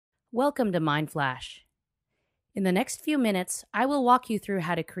Welcome to Mindflash. In the next few minutes, I will walk you through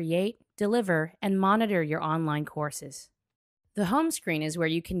how to create, deliver, and monitor your online courses. The home screen is where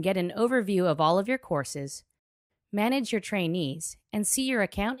you can get an overview of all of your courses, manage your trainees, and see your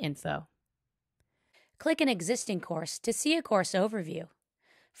account info. Click an existing course to see a course overview.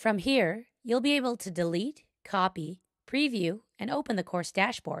 From here, you'll be able to delete, copy, preview, and open the course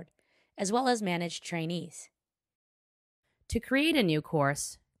dashboard, as well as manage trainees. To create a new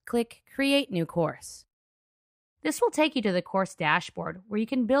course, click Create New Course. This will take you to the course dashboard where you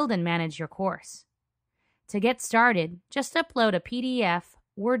can build and manage your course. To get started, just upload a PDF,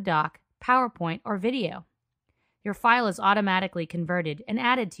 Word doc, PowerPoint, or video. Your file is automatically converted and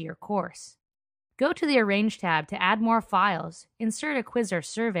added to your course. Go to the Arrange tab to add more files, insert a quiz or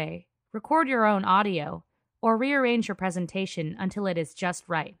survey, record your own audio, or rearrange your presentation until it is just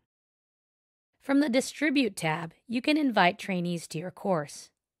right. From the Distribute tab, you can invite trainees to your course.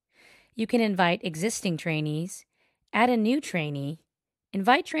 You can invite existing trainees, add a new trainee,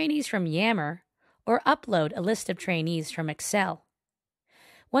 invite trainees from Yammer, or upload a list of trainees from Excel.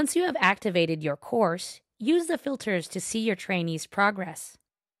 Once you have activated your course, use the filters to see your trainees' progress.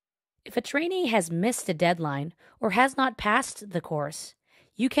 If a trainee has missed a deadline or has not passed the course,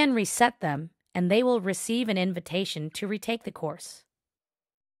 you can reset them and they will receive an invitation to retake the course.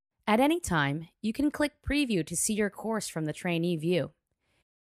 At any time, you can click Preview to see your course from the trainee view.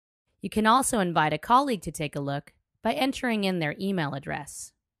 You can also invite a colleague to take a look by entering in their email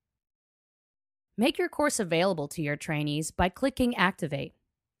address. Make your course available to your trainees by clicking Activate.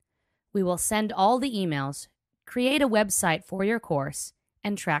 We will send all the emails, create a website for your course,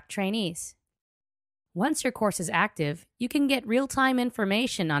 and track trainees. Once your course is active, you can get real-time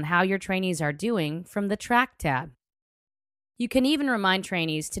information on how your trainees are doing from the Track tab. You can even remind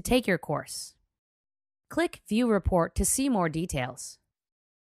trainees to take your course. Click View Report to see more details.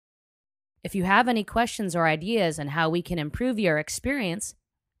 If you have any questions or ideas on how we can improve your experience,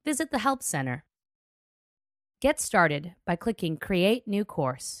 visit the Help Center. Get started by clicking Create New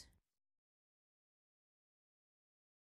Course.